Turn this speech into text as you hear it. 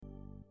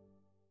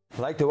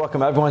I'd like to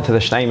welcome everyone to the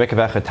Shnei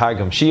Mikvacha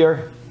Targum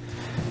Shir.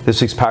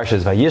 This week's parsha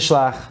is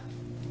Vayishlach,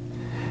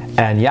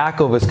 and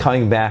Yaakov is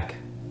coming back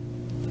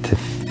to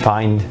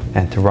find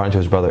and to run to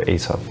his brother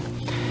Esav.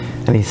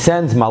 And he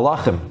sends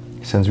malachim,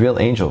 he sends real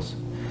angels.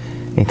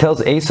 And he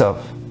tells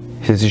Esav,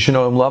 he says, "You should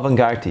know him, Lavan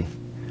Garti.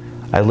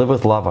 I live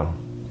with Lavan."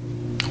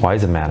 Why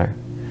does it matter?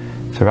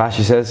 So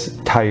Rashi says,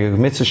 "Taryug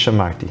mitzvah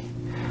shamarti.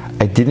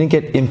 I didn't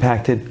get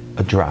impacted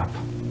a drop.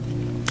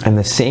 And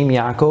the same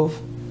Yaakov,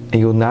 and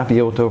you will not be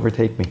able to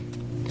overtake me."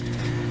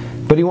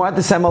 But he wanted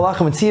to send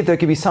malachim and see if there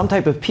could be some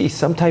type of peace,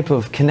 some type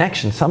of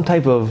connection, some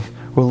type of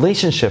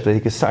relationship that he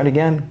could start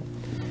again.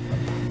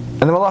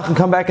 And the malachim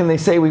come back and they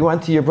say, "We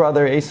went to your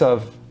brother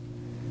Esav,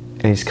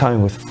 and he's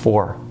coming with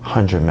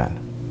 400 men.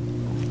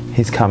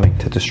 He's coming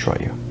to destroy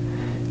you."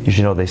 You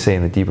should know they say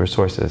in the deeper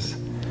sources,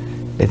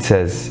 it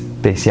says,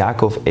 Beis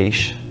Yaakov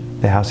Eish,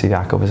 the house of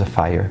Yaakov is a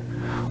fire.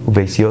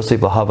 Beis Yosef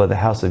Lahava, the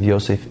house of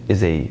Yosef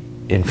is a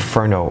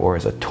inferno or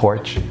is a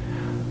torch.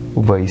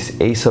 Beis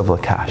Esav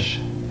Lakash.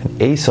 And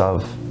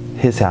Esav,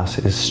 his house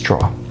is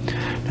straw.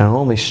 Not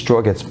only straw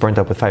gets burnt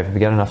up with fire, if you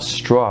get enough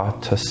straw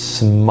to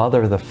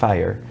smother the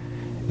fire,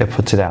 it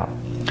puts it out.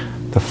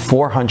 The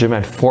 400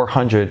 men,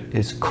 400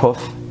 is kuf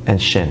and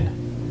shin,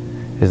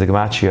 is the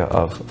gematria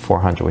of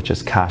 400, which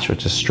is kash,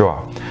 which is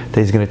straw.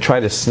 That he's going to try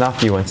to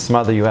snuff you and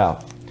smother you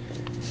out.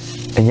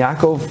 And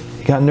Yaakov,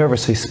 he got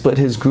nervous, so he split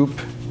his group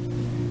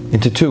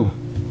into two.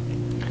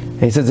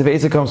 And he says, if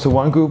Esav comes to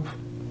one group,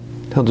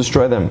 he'll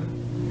destroy them.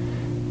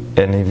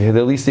 And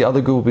at least the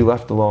other group will be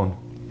left alone.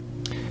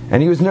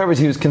 And he was nervous,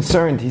 he was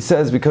concerned. He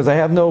says, because I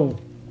have no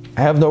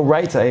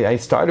rights. I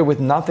started with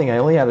nothing, I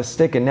only had a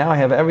stick, and now I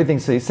have everything.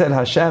 So he said,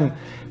 Hashem,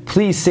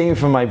 please save me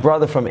from my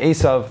brother, from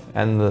Esav.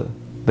 And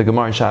the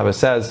Gemara in Shabbos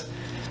says,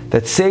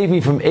 that save me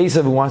from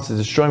Esav who wants to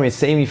destroy me,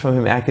 save me from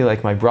him acting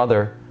like my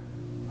brother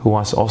who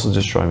wants to also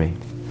destroy me.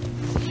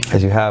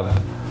 As you have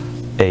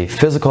a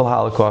physical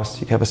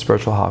Holocaust, you can have a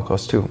spiritual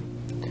Holocaust too.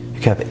 You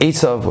can have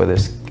Esav where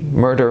there's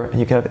murder, and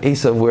you can have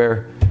Esav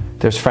where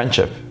there's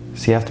friendship.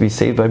 So you have to be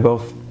saved by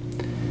both.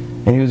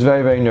 And he was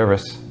very, very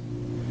nervous.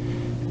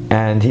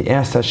 And he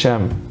asked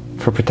Hashem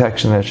for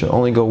protection, that it should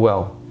only go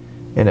well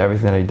in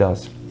everything that he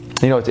does.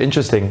 You know, it's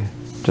interesting,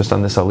 just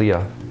on this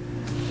aliyah,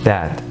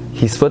 that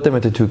he split them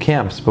into two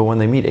camps, but when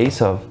they meet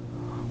Esav,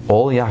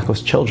 all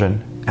Yaakov's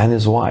children and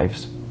his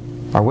wives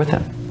are with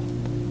him.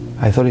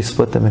 I thought he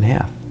split them in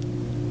half.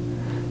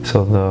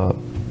 So the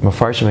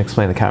Mefarshim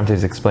explain, the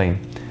commentators explain,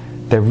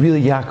 that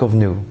really Yaakov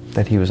knew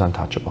that he was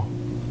untouchable.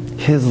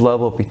 His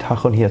level of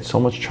bitachon, he had so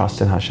much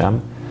trust in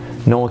Hashem,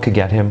 no one could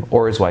get him,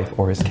 or his wife,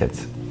 or his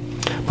kids.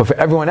 But for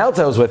everyone else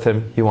that was with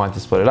him, he wanted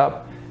to split it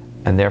up,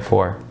 and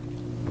therefore,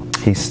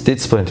 he did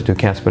split into two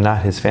camps, but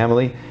not his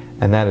family,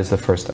 and that is the first